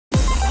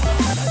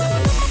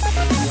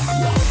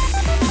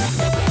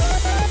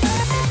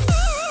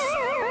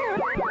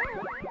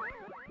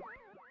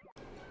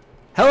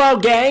Hello,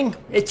 gang.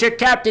 It's your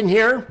captain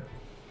here.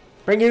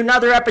 Bring you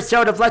another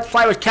episode of Let's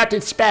Fly with Captain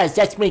SpAz.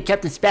 That's me,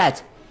 Captain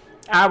SpAz.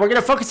 We're going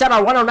to focus on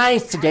our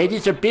 109s today.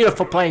 These are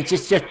beautiful planes.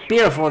 Just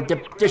beautiful.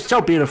 They're so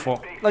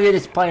beautiful. Look at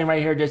this plane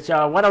right here. This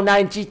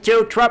 109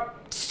 G2 truck.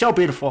 So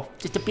beautiful.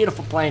 Just a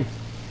beautiful plane.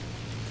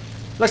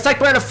 Looks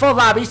like we're in a full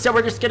lobby, so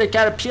we're just going to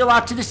kind of peel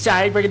off to the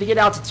side. We're going to get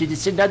altitude.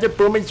 It's another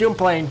boom and zoom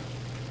plane.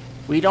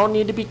 We don't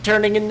need to be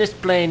turning in this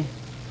plane.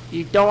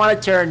 You don't want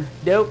to turn.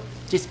 Nope.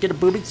 Just get a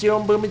boom and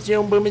zoom, boom and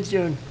zoom, boom and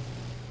zoom.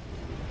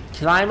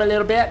 Climb a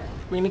little bit.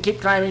 We're going to keep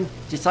climbing,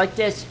 just like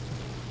this.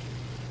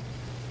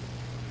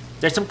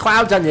 There's some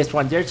clouds on this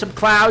one. There's some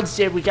clouds.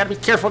 We got to be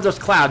careful of those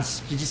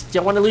clouds. You just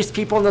don't want to lose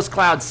people in those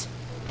clouds.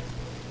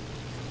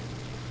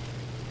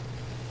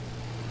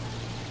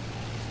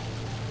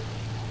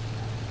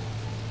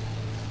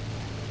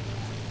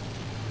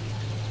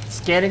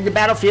 Scanning the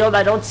battlefield.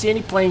 I don't see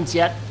any planes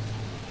yet.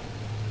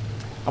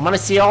 I want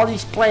to see all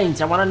these planes.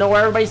 I want to know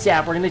where everybody's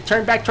at. We're going to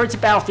turn back towards the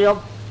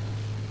battlefield.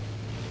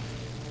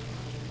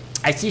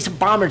 I see some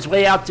bombers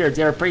way out there.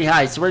 They're pretty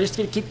high. So we're just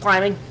going to keep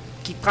climbing.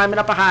 Keep climbing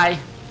up a high.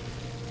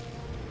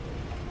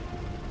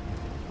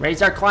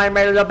 Raise our climb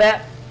rate a little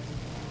bit.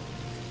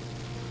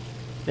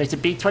 There's a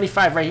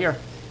B-25 right here.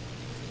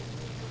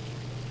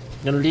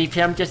 I'm going to leave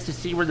him just to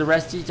see where the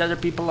rest of these other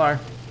people are.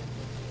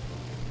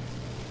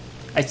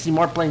 I see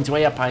more planes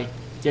way up high.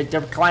 They're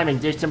climbing.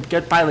 There's some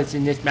good pilots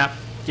in this map.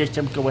 There's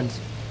some good ones.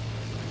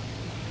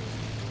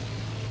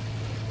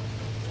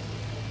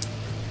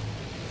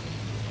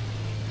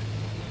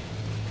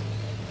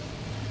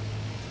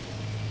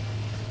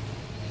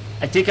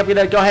 I think I'm going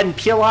to go ahead and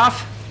peel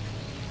off.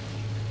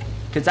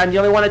 Because I'm the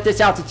only one at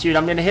this altitude.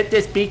 I'm going to hit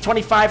this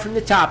B-25 from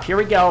the top. Here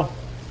we go.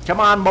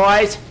 Come on,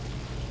 boys.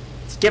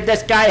 Let's give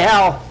this guy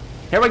hell.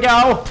 Here we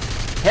go.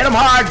 Hit him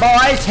hard,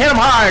 boys. Hit him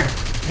hard.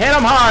 Hit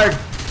him hard.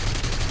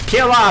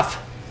 Peel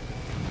off.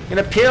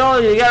 Gonna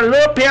peel. You got a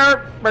loop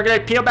here. We're going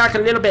to peel back a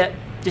little bit.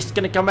 Just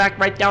going to come back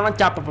right down on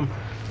top of him.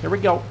 Here we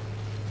go.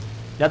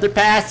 Another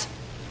pass.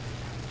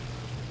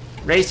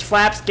 Raise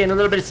flaps. Gain a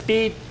little bit of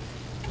speed.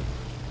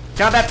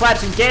 Combat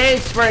flaps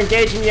engaged. We're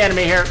engaging the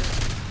enemy here.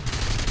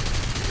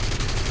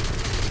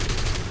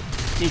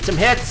 Need some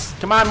hits.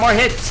 Come on, more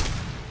hits.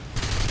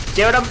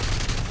 Shoot them.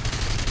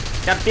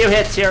 Got a few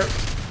hits here.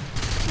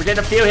 We're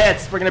getting a few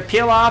hits. We're going to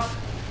peel off.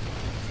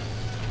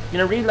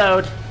 Going to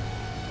reload.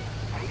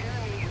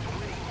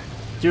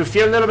 Do a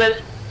few little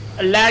bit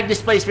of lag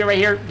displacement right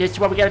here. This is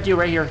what we got to do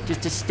right here.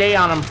 Just to stay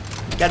on him.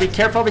 Got to be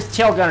careful of his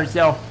tail gunners,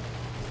 though.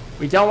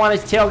 We don't want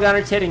his tail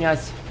gunners hitting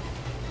us.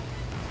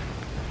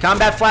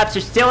 Combat flaps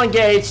are still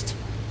engaged.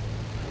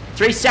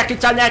 3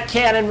 seconds on that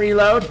cannon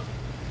reload.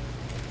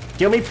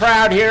 Do me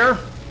proud here.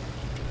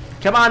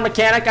 Come on,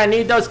 mechanic. I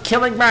need those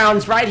killing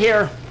rounds right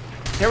here.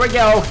 Here we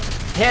go.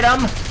 Hit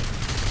him.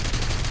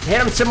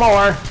 Hit him some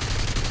more.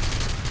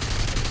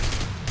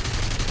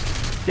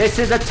 This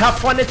is a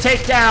tough one to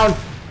take down.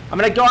 I'm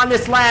going to go on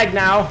this lag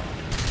now.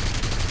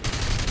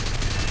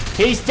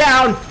 He's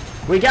down.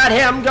 We got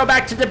him. Go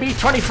back to the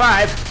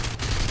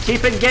B-25.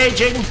 Keep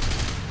engaging.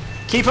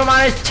 Keep him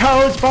on his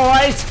toes,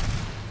 boys.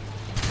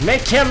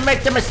 Make him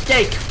make the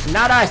mistake.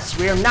 Not us.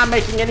 We are not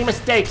making any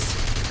mistakes.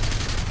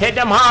 Hit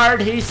him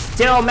hard. He's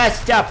still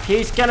messed up.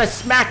 He's going to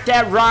smack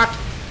that rock.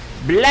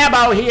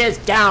 Blabo, he is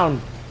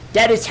down.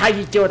 That is how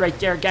you do it right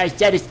there, guys.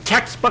 That is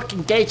textbook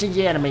engaging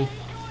the enemy.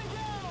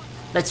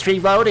 Let's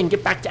reload and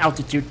get back to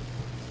altitude.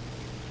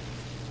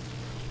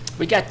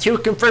 We got 2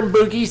 confirmed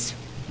boogies.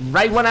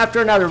 Right one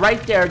after another.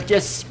 Right there.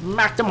 Just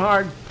smacked them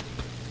hard.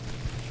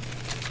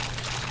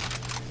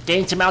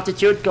 Gain some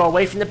altitude. Go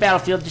away from the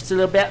battlefield just a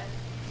little bit.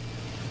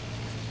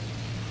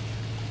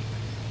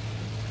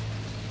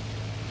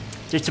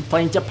 There's some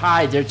planes up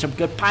high. There's some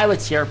good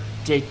pilots here.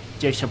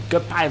 There's some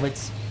good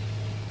pilots.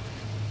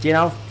 You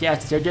know?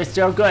 Yes, they're just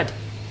so good.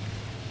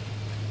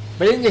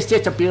 But it's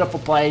just a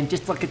beautiful plane.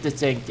 Just look at this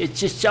thing. It's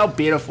just so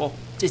beautiful.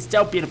 Just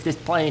so beautiful, this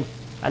plane.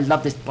 I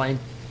love this plane.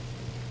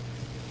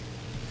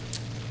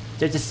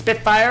 There's a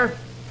Spitfire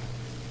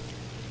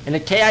and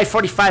a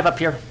Ki-45 up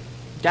here.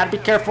 Gotta be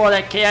careful of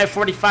that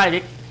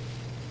Ki-45.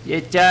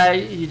 You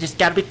just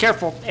gotta be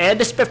careful. And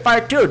the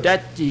Spitfire too.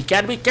 You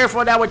gotta be careful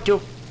of that one too.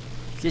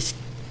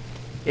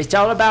 It's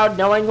all about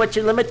knowing what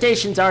your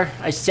limitations are.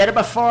 I said it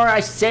before.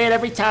 I say it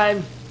every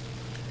time.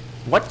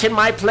 What can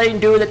my plane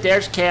do that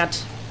theirs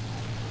can't?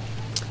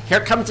 Here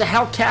comes a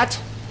Hellcat.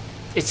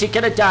 Is he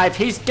gonna dive?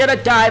 He's gonna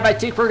dive. I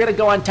think we're gonna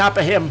go on top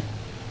of him.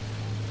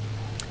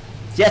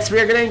 Yes,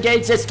 we're gonna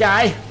engage this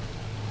guy.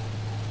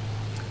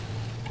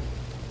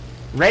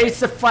 Raise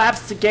the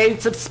flaps to gain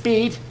some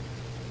speed.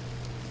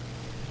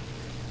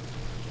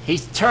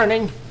 He's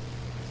turning,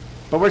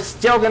 but we're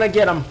still gonna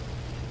get him.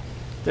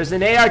 There's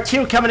an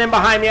AR-2 coming in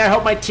behind me. I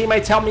hope my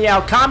teammates help me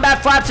out.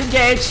 Combat flaps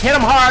engaged. Hit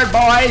him hard,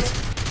 boys.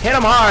 Hit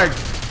him hard.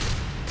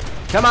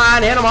 Come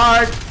on, hit him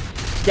hard.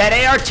 That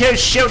AR-2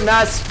 is shooting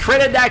us.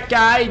 Critted that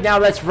guy. Now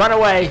let's run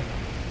away.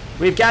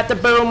 We've got the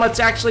boom. Let's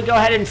actually go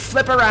ahead and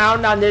flip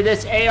around onto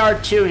this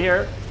AR-2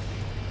 here.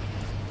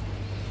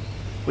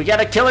 We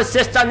got a kill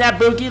assist on that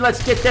boogie.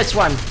 Let's get this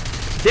one.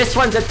 This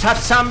one's a tough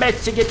summit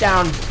to get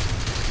down.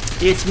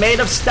 It's made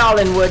of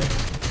Stalin wood.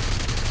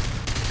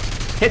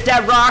 Hit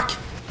that rock.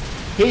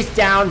 He's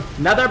down.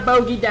 Another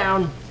bogey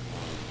down.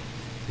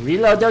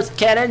 Reload those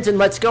cannons and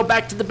let's go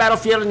back to the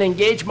battlefield and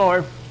engage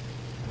more.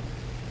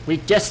 We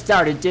just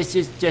started. This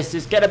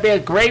is gonna be a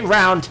great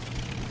round.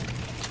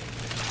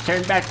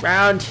 Turn back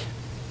round.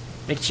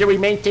 Make sure we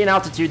maintain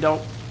altitude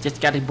though. Just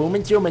gotta boom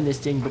and zoom in this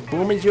thing. But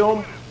boom and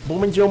zoom.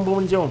 Boom and zoom, boom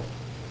and zoom.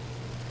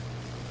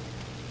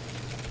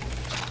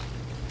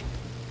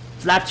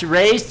 Flaps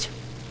raised.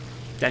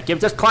 That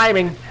gives us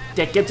climbing.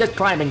 That gives us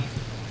climbing.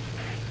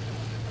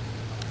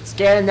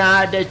 Scan,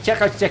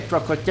 check our 6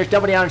 real quick. There's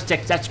nobody on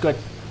 6. That's good.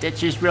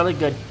 That's just really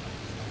good.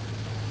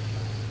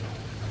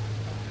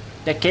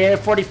 The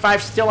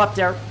K-45's still up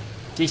there.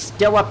 He's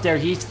still up there.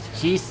 He's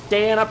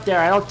staying up there.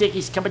 I don't think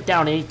he's coming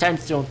down anytime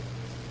soon.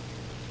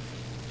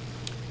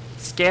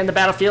 Scan the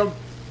battlefield.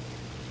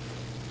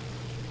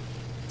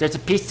 There's a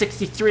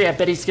P-63. I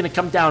bet he's going to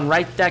come down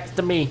right next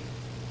to me.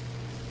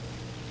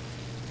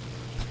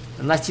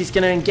 Unless he's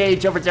going to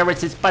engage over there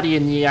with his buddy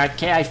in the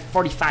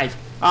Ki-45.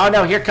 Oh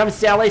no, here comes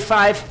the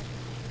LA-5.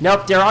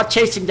 Nope, they're all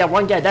chasing that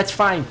one guy. That's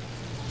fine.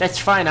 That's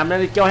fine. I'm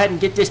going to go ahead and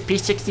get this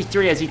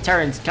P-63 as he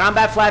turns.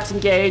 Combat flaps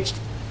engaged.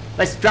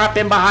 Let's drop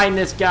in behind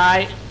this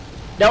guy.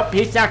 Nope,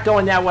 he's not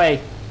going that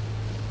way.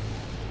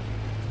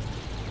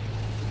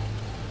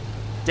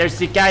 There's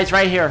the guys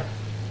right here.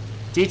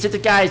 These are the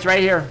guys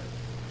right here.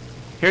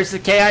 Here's the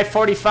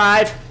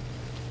Ki-45.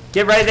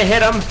 Get ready to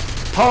hit him.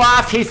 Pull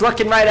off. He's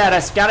looking right at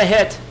us. Got to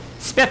hit.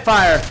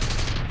 Spitfire.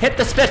 Hit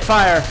the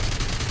Spitfire.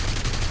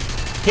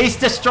 He's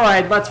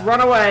destroyed. Let's run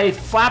away.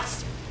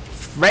 Flaps.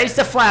 Raise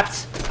the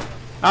flaps.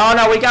 Oh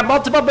no, we got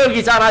multiple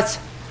boogies on us.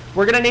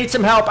 We're going to need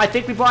some help. I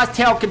think we've lost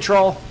tail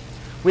control.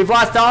 We've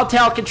lost all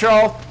tail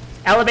control.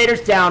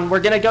 Elevator's down. We're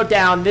going to go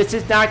down. This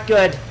is not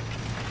good.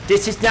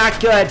 This is not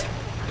good.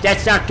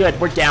 That's not good.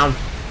 We're down.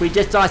 We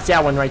just lost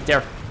that one right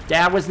there.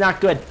 That was not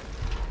good.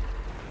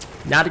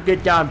 Not a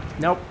good down.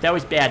 Nope, that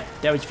was bad.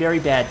 That was very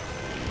bad.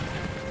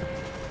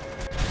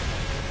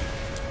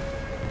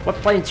 What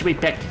plane should we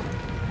pick?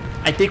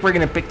 I think we're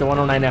gonna pick the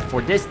 109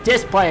 F4.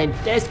 This plane's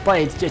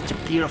just a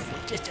beautiful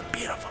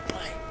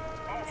plane.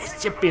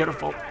 It's just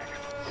beautiful.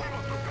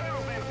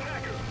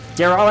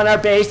 They're all in our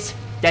base.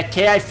 That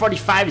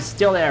Ki-45 is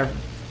still there.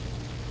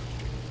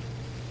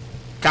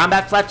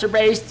 Combat flaps are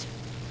raised.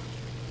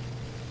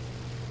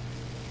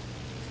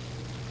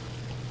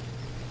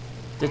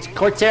 There's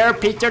Corsair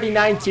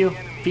P-39 too.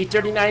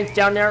 P-39's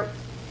down there.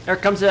 Here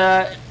comes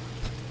that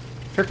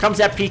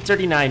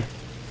P-39.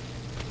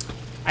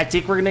 I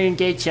think we're gonna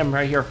engage him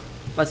right here.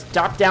 Let's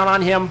drop down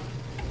on him.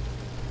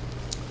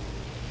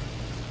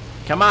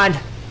 Come on.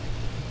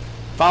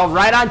 Fall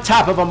right on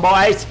top of him,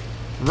 boys.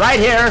 Right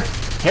here.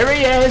 Here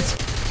he is.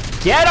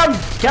 Get him.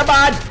 Come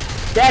on.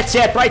 That's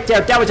it right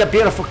there. That was a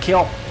beautiful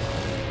kill.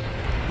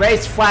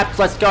 Raise flaps.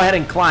 Let's go ahead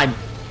and climb.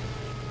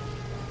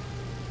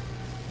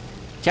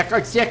 Check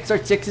our 6.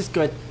 Our 6 is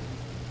good.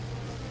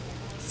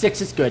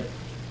 6 is good.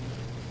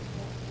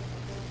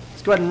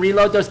 Let's go ahead and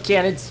reload those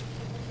cannons.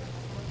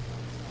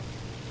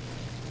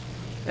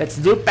 Let's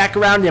loop back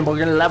around him. We're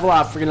going to level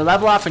off. We're going to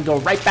level off and go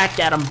right back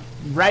at him.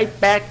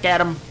 Right back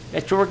at him.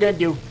 That's what we're going to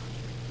do.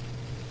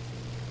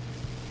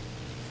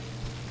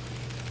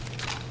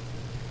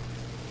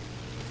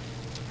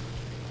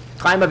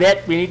 Climb a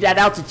bit. We need that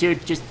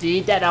altitude. Just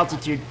need that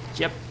altitude.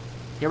 Yep.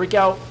 Here we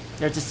go.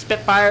 There's a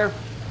Spitfire.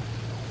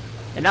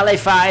 An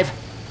LA-5.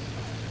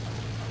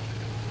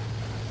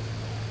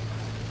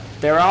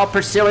 They're all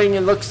pursuing,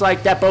 it looks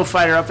like, that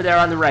Beaufighter up there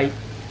on the right.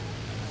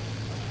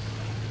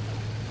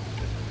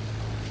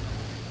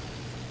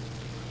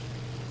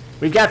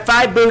 We've got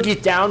 5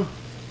 boogies down.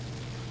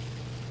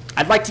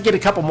 I'd like to get a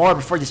couple more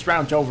before this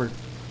round's over.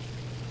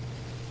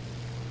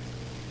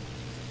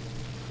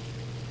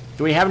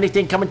 Do we have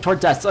anything coming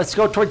towards us? Let's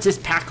go towards this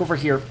pack over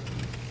here.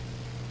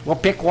 We'll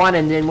pick one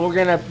and then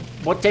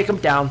we'll take them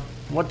down.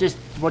 We'll just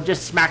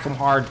smack them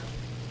hard.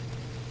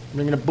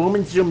 We're gonna boom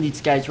and zoom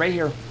these guys right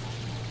here.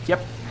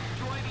 Yep.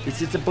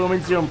 This is a boom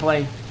and zoom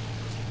plane.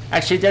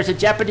 Actually, there's a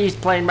Japanese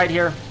plane right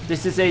here.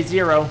 This is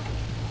A0.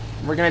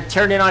 We're gonna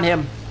turn in on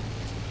him.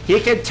 He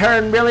can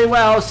turn really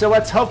well, so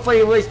let's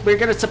hopefully we're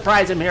gonna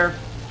surprise him here.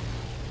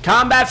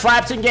 Combat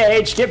flaps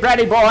engaged. Get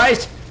ready,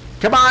 boys.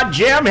 Come on,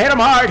 Jim. Hit him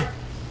hard.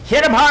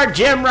 Hit him hard,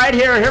 Jim. Right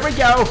here. Here we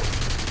go.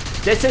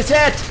 This is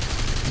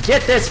it.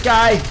 Get this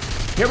guy.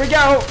 Here we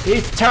go.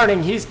 He's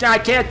turning. I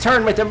can't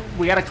turn with him.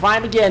 We gotta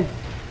climb again.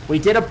 We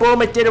did a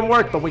boom. It didn't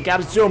work, but we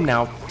gotta zoom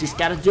now. Just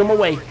gotta zoom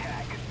away.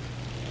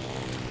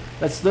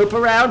 Let's loop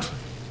around.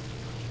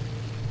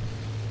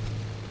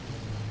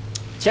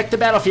 Check the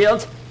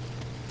battlefield.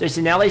 There's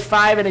an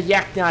LA-5 and a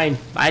Yak-9.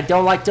 I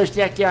don't like those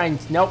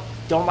Yak-9s. Nope.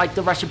 Don't like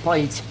the Russian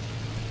planes.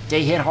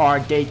 They hit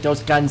hard.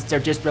 Those guns, they're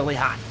just really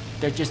hot.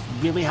 They're just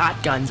really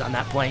hot guns on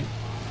that plane.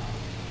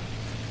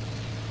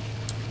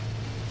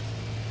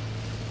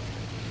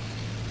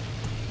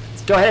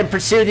 Let's go ahead and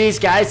pursue these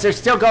guys. They're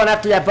still going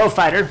after that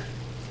Beaufighter.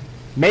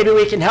 Maybe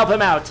we can help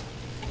him out.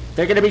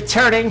 They're going to be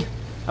turning.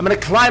 I'm going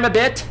to climb a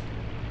bit.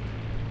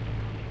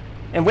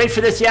 and wait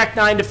for this Yak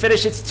 9 to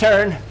finish its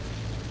turn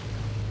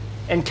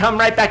and come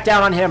right back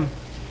down on him.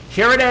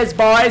 Here it is,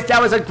 boys.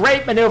 That was a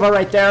great maneuver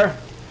right there.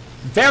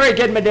 Very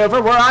good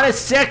maneuver. We're on his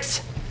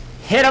 6.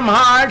 Hit him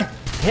hard.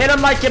 Hit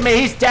him like you mean.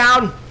 He's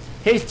down.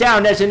 He's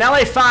down. There's an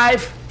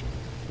LA5.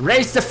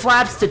 Raise the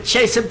flaps to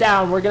chase him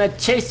down. We're going to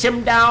chase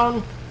him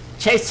down.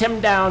 Chase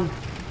him down.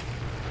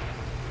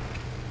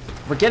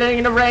 We're getting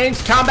into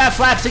range. Combat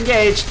flaps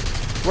engaged.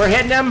 We're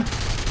hitting him.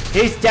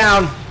 He's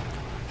down.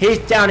 He's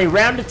down. He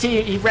rammed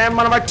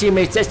one of our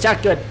teammates. That's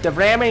not good. The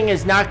ramming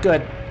is not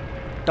good.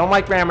 Don't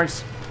like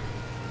rammers.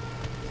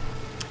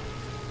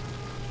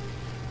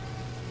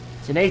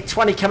 It's an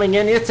 820 coming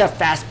in. It's a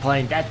fast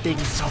plane. That thing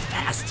is so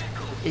fast.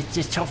 It's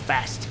just so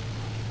fast.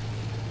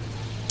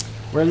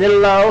 We're a little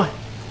low.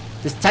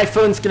 This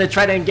Typhoon's going to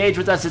try to engage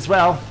with us as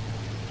well.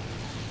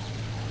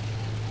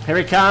 Here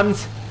he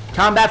comes.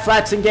 Combat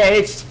flaps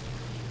engaged.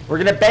 We're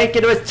going to bank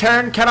into his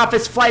turn. Cut off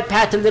his flight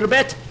path a little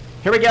bit.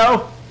 Here we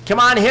go. Come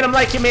on. Hit him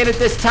like you mean it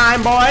this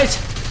time, boys.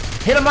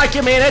 Hit him like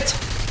you mean it.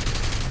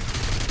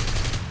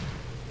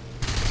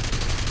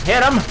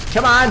 Hit him.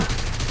 Come on.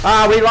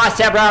 We lost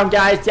that round,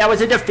 guys. That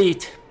was a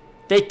defeat.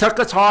 They took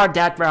us hard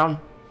that round.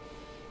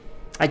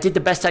 I did the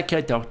best I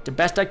could, though. The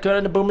best I could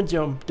on the boom and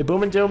zoom. The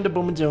boom and zoom, the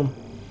boom and zoom.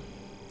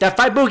 That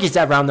 5 boogies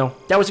that round, though.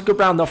 That was a good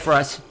round, though, for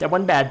us. That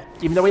wasn't bad.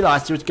 Even though we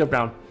lost, it was a good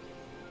round.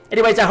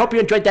 Anyways, I hope you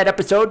enjoyed that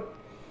episode.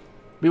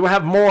 We will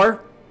have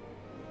more.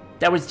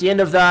 That was the end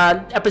of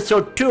the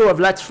episode 2 of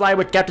Let's Fly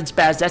with Captain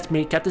SpAz. That's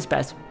me, Captain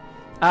SpAz.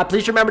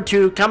 Please remember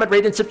to comment,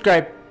 rate, and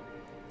subscribe.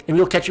 And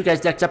we will catch you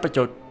guys next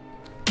episode.